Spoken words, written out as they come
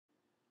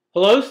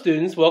Hello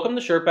students, welcome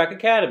to ShirtBack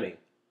Academy.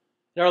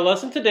 In our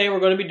lesson today we're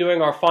going to be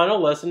doing our final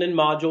lesson in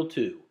Module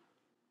 2,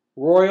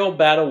 Royal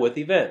Battle with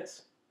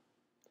Events.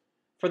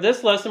 For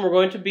this lesson we're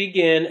going to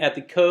begin at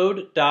the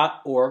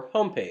code.org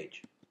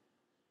homepage.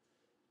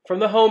 From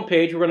the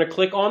homepage we're going to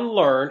click on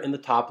Learn in the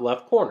top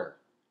left corner.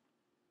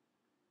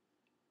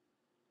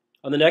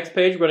 On the next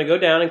page we're going to go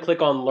down and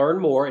click on Learn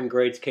More in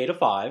grades K to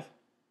 5.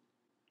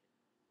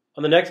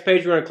 On the next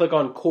page we're going to click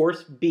on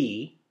Course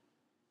B.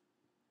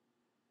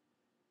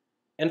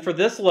 And for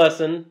this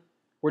lesson,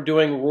 we're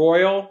doing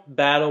Royal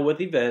Battle with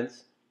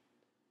Events.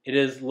 It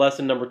is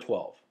lesson number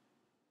 12.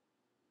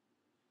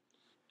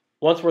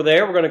 Once we're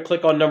there, we're going to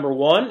click on number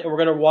 1 and we're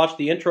going to watch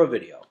the intro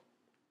video.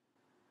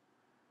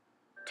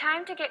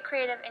 Time to get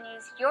creative and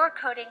use your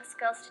coding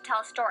skills to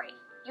tell a story.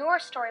 Your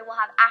story will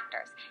have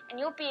actors, and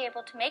you'll be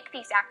able to make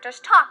these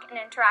actors talk and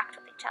interact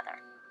with each other.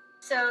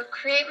 So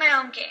create my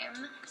own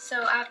game.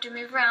 So I have to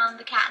move around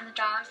the cat and the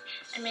dog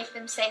and make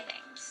them say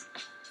things.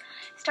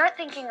 Start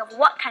thinking of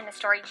what kind of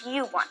story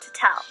you want to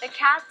tell. The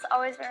cat's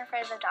always been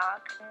afraid of the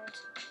dog, and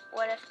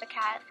what if the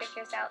cat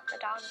figures out the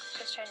dog's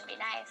just trying to be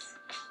nice?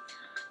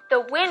 The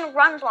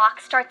win-run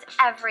block starts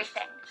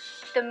everything.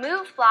 The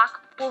move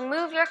block will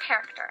move your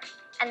character,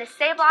 and the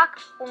say block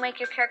will make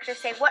your character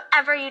say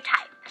whatever you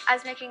type. I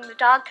was making the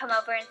dog come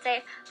over and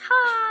say,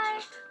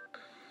 "Hi."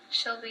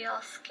 She'll be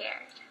all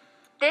scared.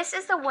 This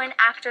is the win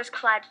actors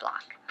collide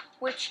block,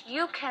 which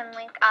you can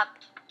link up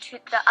to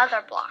the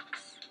other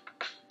blocks.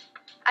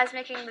 I was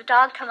making the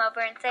dog come over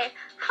and say,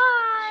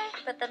 "Hi,"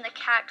 but then the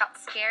cat got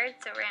scared,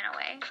 so ran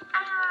away.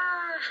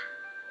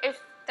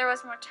 If there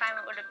was more time,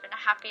 it would have been a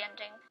happy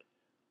ending.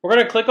 We're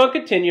going to click on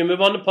Continue and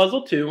move on to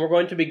Puzzle 2, and we're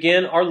going to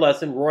begin our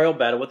lesson, Royal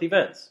Battle with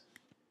Events.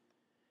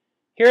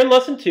 Here in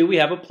Lesson 2, we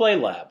have a play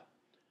lab.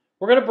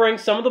 We're going to bring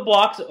some of the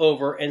blocks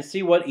over and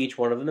see what each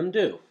one of them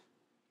do.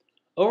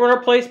 Over in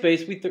our play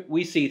space,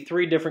 we see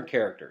 3 different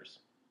characters.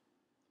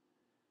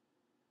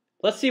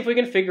 Let's see if we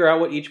can figure out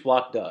what each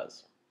block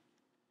does.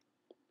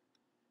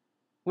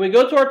 When we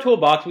go to our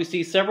toolbox, we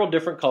see several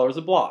different colors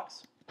of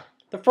blocks.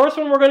 The first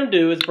one we're going to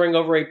do is bring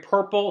over a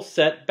purple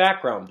set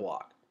background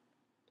block.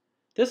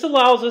 This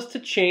allows us to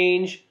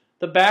change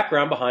the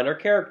background behind our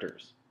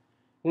characters.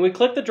 When we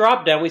click the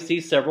drop down, we see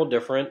several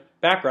different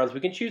backgrounds we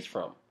can choose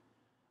from.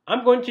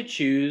 I'm going to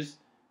choose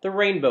the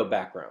rainbow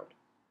background.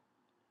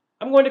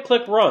 I'm going to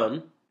click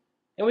Run,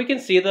 and we can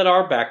see that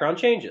our background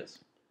changes.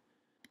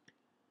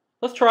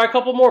 Let's try a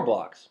couple more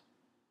blocks.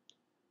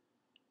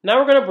 Now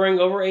we're going to bring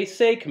over a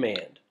Say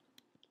command.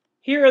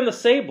 Here in the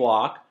Say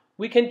block,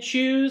 we can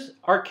choose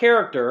our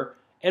character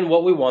and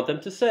what we want them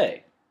to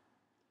say.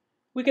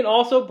 We can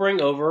also bring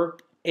over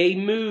a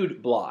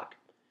Mood block.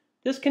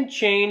 This can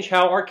change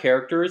how our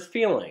character is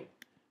feeling.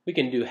 We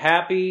can do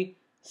happy,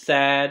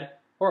 sad,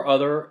 or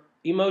other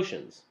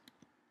emotions.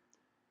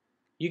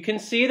 You can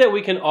see that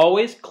we can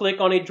always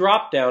click on a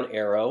drop-down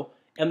arrow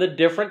and the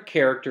different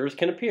characters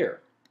can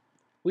appear.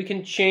 We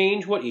can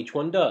change what each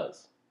one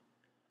does.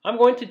 I'm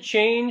going to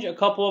change a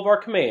couple of our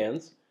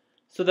commands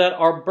so that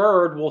our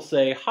bird will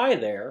say "Hi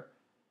there"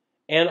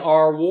 and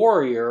our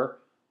warrior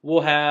will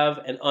have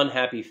an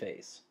unhappy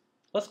face.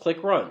 Let's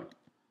click Run.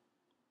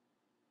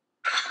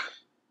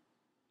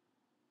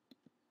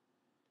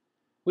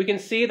 We can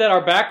see that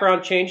our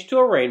background changed to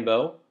a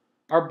rainbow,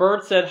 our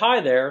bird said "Hi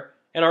there,"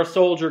 and our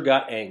soldier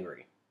got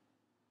angry.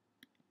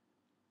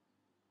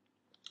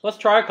 Let's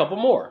try a couple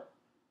more.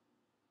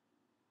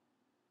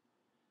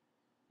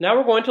 Now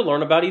we're going to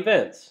learn about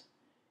events.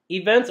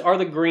 Events are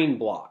the green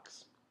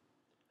blocks.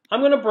 I'm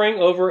going to bring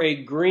over a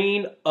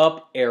green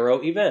up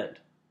arrow event.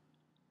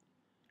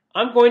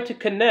 I'm going to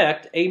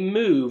connect a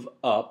move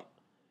up,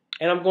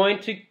 and I'm going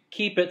to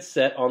keep it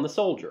set on the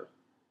soldier.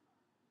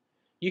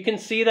 You can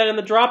see that in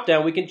the drop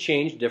down we can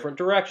change different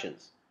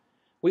directions.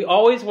 We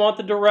always want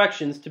the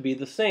directions to be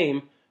the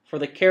same for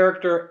the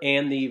character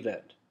and the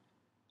event.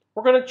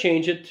 We're going to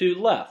change it to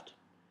left.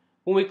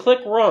 When we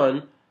click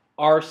Run,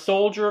 our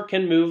soldier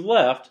can move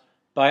left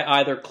by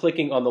either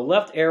clicking on the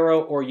left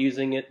arrow or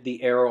using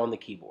the arrow on the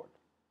keyboard.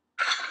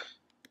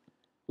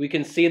 We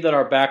can see that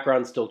our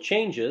background still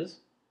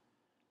changes.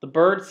 The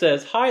bird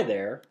says "Hi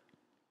there."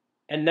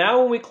 And now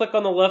when we click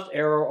on the left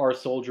arrow, our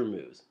soldier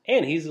moves.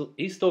 And he's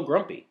still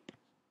grumpy.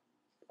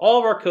 All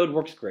of our code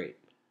works great.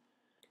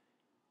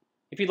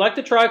 If you'd like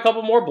to try a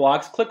couple more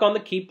blocks, click on the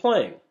Keep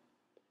Playing.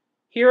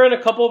 Here in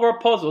a couple of our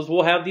puzzles,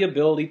 we'll have the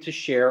ability to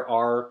share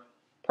our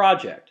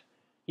project.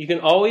 You can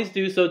always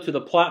do so to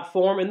the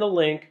platform in the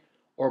link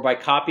or by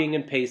copying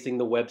and pasting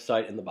the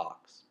website in the box.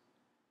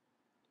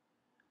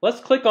 Let's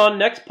click on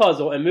Next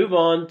Puzzle and move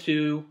on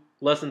to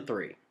Lesson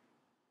 3.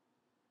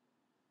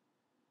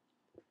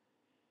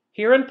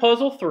 Here in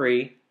Puzzle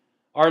 3,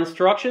 our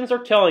instructions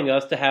are telling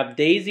us to have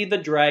Daisy the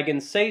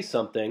dragon say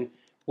something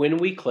when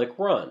we click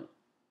Run.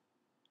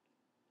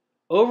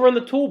 Over in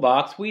the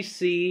toolbox, we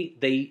see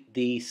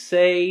the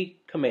Say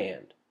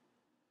command.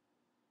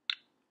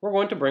 We're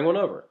going to bring one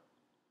over.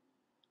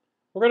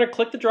 We're going to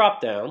click the drop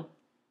down,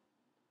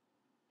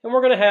 and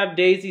we're going to have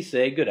Daisy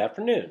say "Good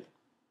afternoon."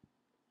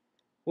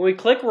 When we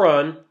click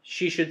run,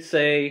 she should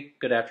say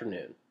good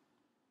afternoon.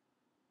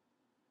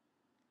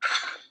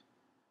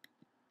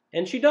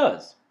 And she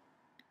does.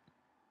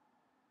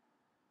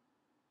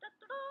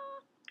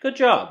 Good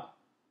job.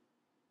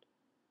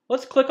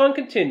 Let's click on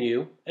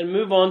continue and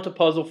move on to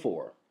puzzle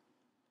 4.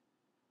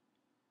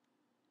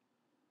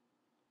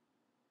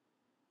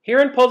 Here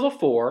in puzzle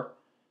 4,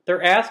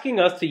 they're asking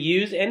us to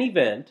use an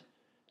event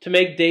to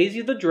make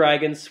Daisy the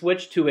dragon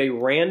switch to a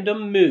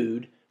random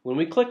mood when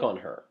we click on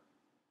her.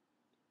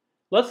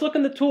 Let's look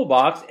in the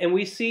toolbox and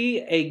we see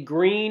a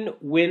green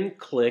when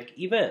click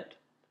event.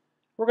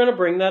 We're going to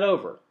bring that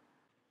over.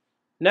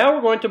 Now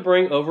we're going to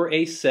bring over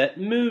a set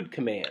mood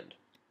command.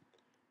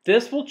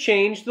 This will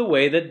change the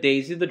way that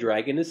Daisy the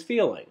dragon is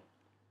feeling.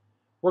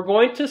 We're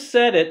going to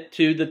set it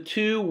to the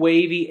 2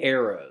 wavy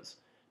arrows.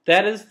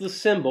 That is the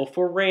symbol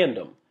for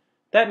random.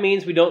 That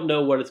means we don't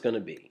know what it's going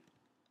to be.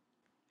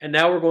 And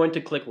now we're going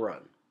to click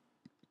run.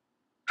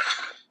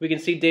 We can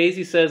see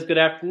Daisy says good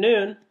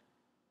afternoon.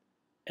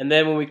 And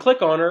then when we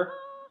click on her,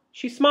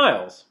 she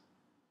smiles.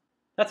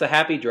 That's a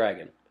happy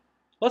dragon.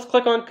 Let's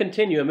click on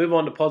continue and move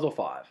on to puzzle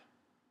 5.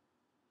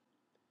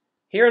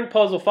 Here in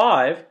puzzle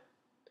 5,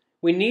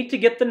 we need to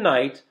get the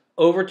knight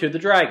over to the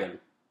dragon.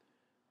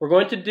 We're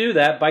going to do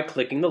that by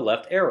clicking the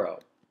left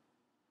arrow.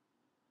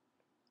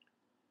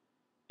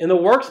 In the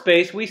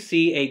workspace, we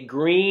see a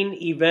green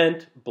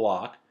event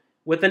block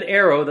with an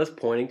arrow that's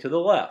pointing to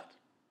the left.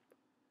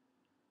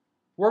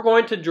 We're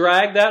going to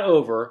drag that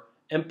over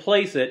and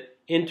place it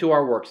into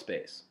our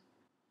workspace.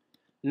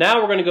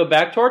 Now we're going to go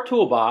back to our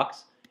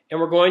toolbox and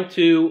we're going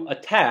to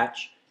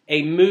attach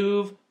a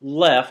move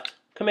left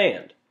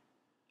command.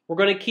 We're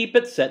going to keep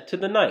it set to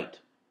the knight.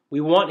 We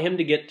want him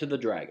to get to the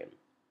dragon.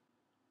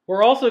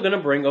 We're also going to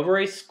bring over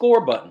a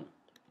score button.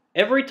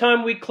 Every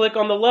time we click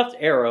on the left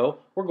arrow,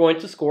 we're going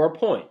to score a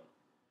point.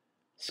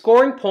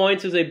 Scoring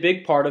points is a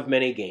big part of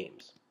many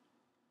games.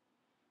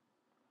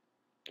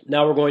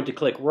 Now we're going to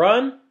click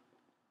run.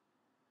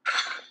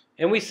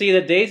 And we see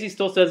that Daisy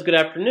still says good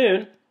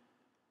afternoon.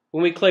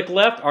 When we click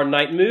left, our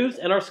knight moves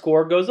and our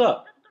score goes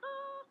up.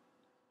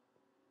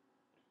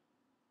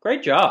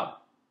 Great job.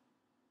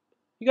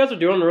 You guys are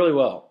doing really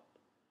well.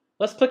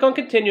 Let's click on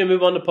continue and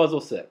move on to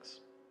puzzle 6.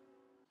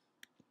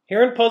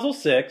 Here in puzzle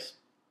 6,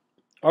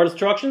 our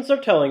instructions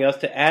are telling us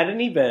to add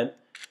an event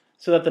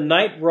so that the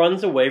knight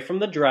runs away from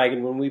the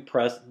dragon when we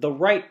press the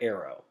right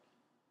arrow.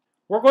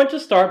 We're going to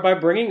start by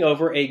bringing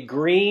over a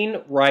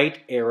green right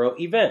arrow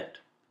event.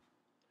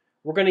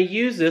 We're going to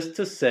use this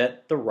to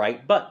set the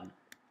right button.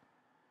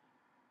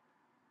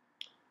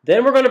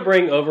 Then we're going to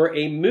bring over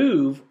a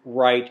move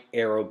right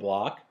arrow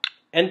block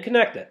and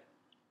connect it.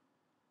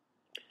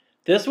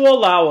 This will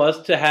allow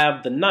us to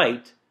have the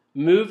knight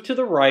move to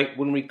the right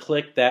when we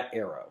click that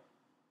arrow.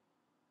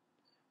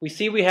 We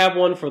see we have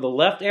one for the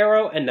left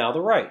arrow and now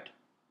the right.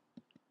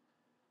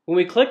 When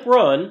we click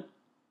run,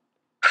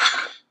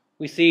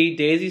 we see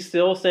Daisy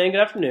still saying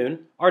good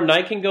afternoon. Our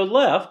knight can go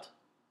left,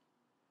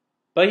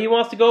 but he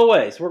wants to go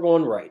away, so we're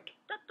going right.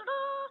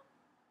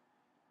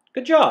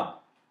 Good job.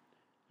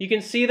 You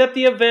can see that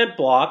the event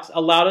blocks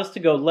allowed us to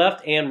go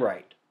left and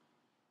right.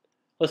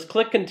 Let's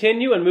click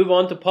continue and move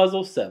on to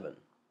puzzle 7.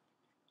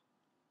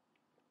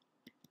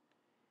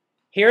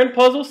 Here in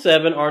puzzle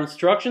 7, our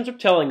instructions are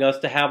telling us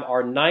to have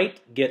our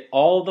knight get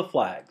all of the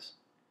flags.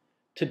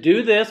 To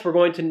do this, we're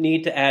going to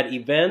need to add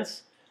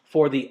events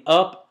for the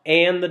up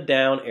and the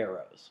down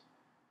arrows.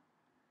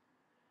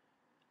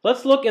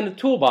 Let's look in the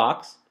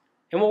toolbox,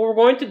 and what we're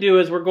going to do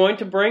is we're going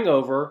to bring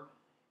over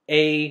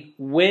a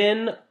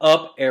when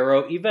up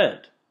arrow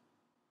event.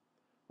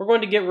 We're going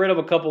to get rid of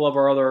a couple of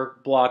our other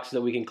blocks so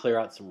that we can clear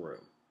out some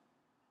room.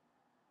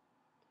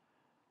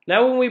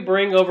 Now when we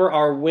bring over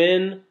our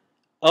when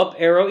up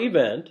arrow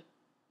event,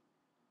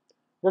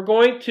 we're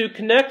going to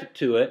connect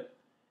to it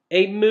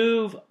a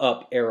move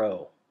up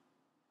arrow.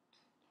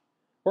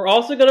 We're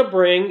also going to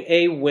bring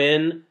a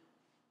when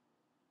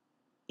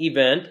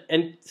event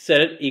and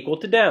set it equal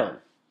to down.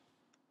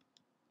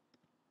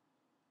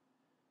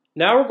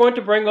 Now we're going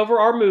to bring over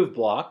our move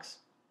blocks.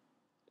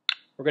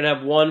 We're going to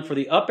have one for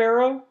the up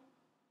arrow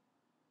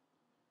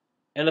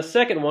and a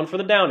second one for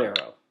the down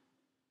arrow.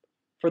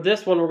 For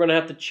this one, we're going to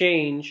have to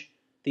change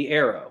the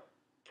arrow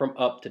from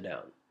up to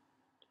down.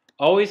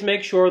 Always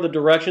make sure the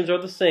directions are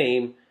the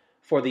same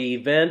for the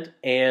event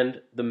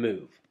and the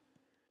move.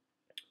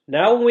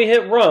 Now when we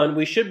hit run,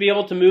 we should be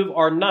able to move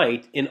our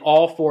knight in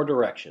all 4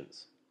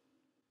 directions.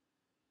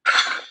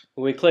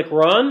 When we click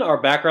run,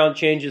 our background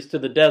changes to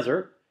the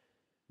desert.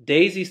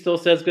 Daisy still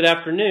says good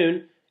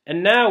afternoon,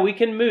 and now we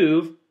can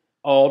move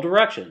all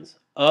directions,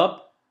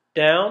 up,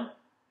 down,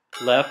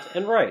 left,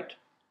 and right.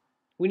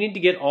 We need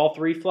to get all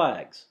 3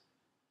 flags.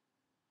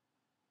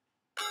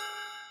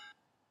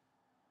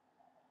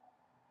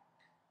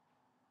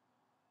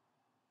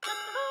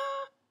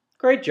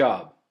 Great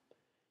job.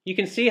 You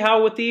can see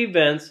how with the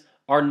events,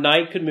 our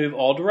knight could move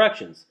all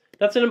directions.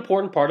 That's an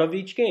important part of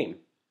each game.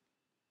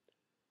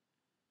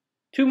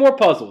 2 more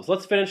puzzles.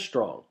 Let's finish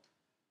strong.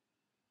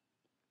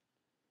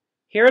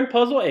 Here in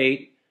puzzle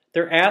 8,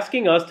 they're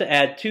asking us to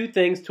add 2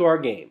 things to our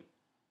game.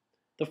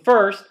 The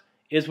first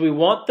is we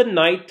want the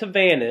knight to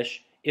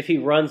vanish if he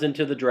runs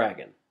into the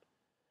dragon.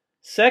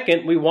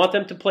 Second, we want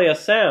them to play a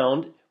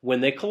sound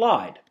when they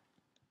collide.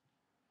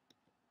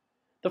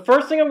 The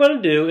first thing I'm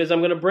going to do is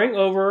I'm going to bring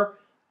over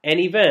an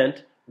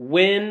event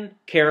when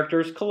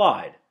characters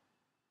collide.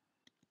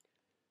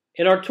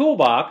 In our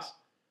toolbox,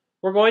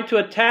 we're going to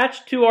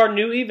attach to our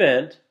new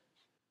event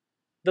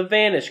the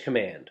vanish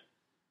command.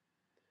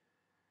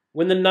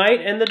 When the knight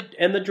and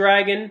the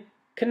dragon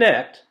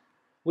connect,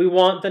 we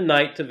want the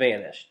knight to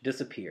vanish,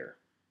 disappear.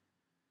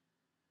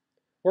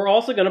 We're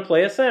also going to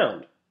play a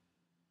sound.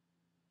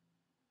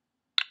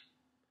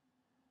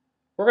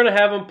 We're going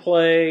to have them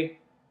play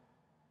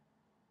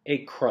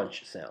a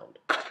crunch sound.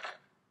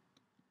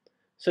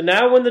 So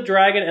now when the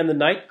dragon and the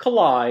knight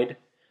collide,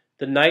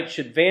 the knight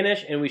should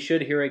vanish and we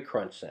should hear a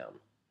crunch sound.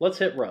 Let's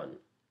hit run.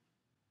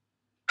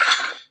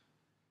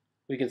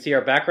 We can see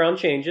our background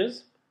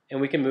changes and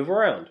we can move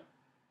around.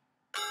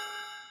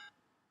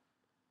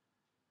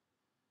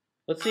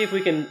 Let's see if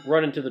we can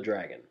run into the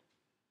dragon.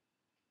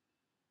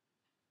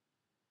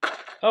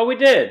 Oh, we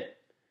did!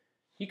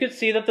 You could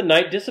see that the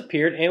knight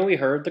disappeared and we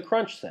heard the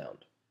crunch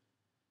sound.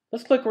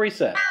 Let's click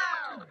reset.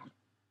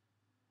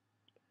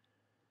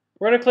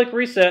 We're going to click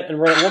reset and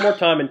run it one more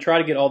time and try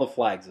to get all the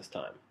flags this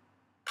time.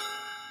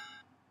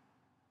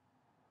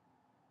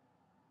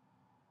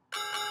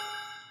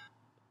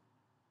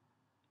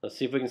 Let's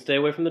see if we can stay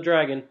away from the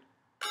dragon.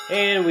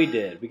 And we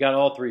did. We got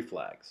all 3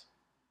 flags.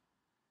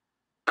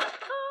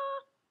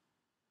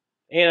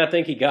 And I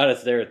think he got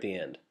us there at the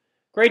end.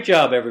 Great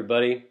job,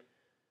 everybody.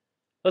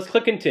 Let's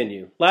click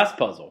continue. Last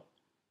puzzle.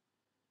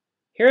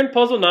 Here in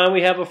puzzle 9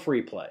 we have a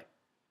free play.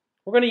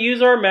 We're going to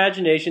use our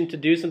imagination to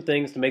do some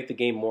things to make the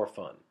game more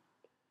fun.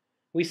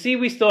 We see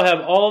we still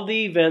have all of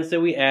the events that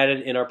we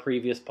added in our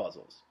previous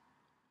puzzles.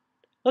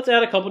 Let's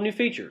add a couple new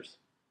features.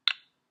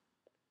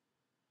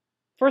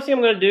 First thing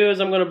I'm going to do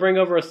is I'm going to bring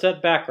over a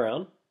set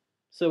background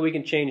so we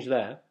can change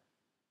that.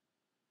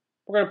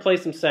 We're going to play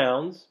some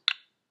sounds.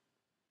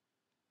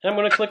 And I'm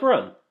going to click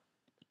run.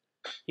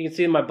 You can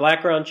see my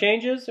background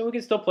changes and we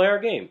can still play our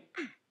game.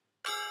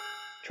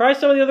 Try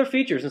some of the other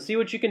features and see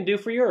what you can do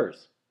for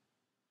yours.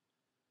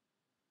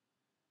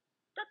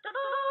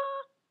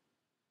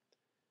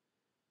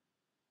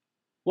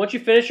 Once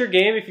you finish your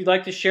game, if you'd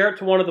like to share it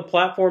to one of the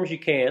platforms, you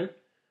can.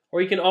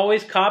 Or you can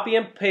always copy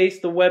and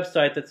paste the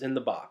website that's in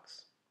the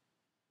box.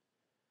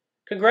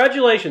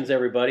 Congratulations,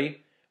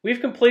 everybody.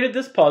 We've completed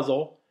this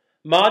puzzle,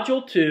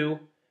 Module 2,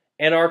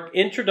 and our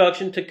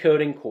Introduction to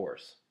Coding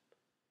course.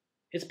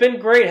 It's been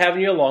great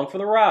having you along for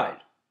the ride.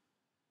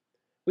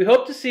 We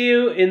hope to see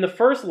you in the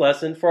first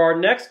lesson for our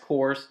next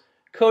course,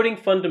 Coding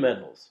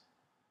Fundamentals.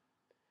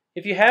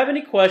 If you have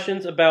any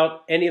questions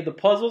about any of the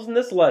puzzles in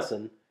this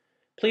lesson,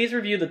 please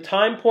review the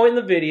time point in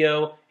the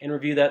video and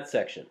review that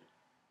section.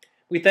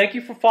 We thank you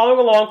for following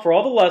along for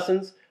all the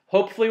lessons.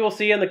 Hopefully we'll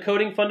see you in the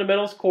Coding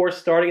Fundamentals course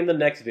starting in the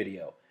next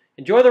video.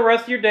 Enjoy the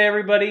rest of your day,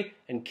 everybody,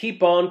 and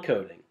keep on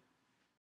coding.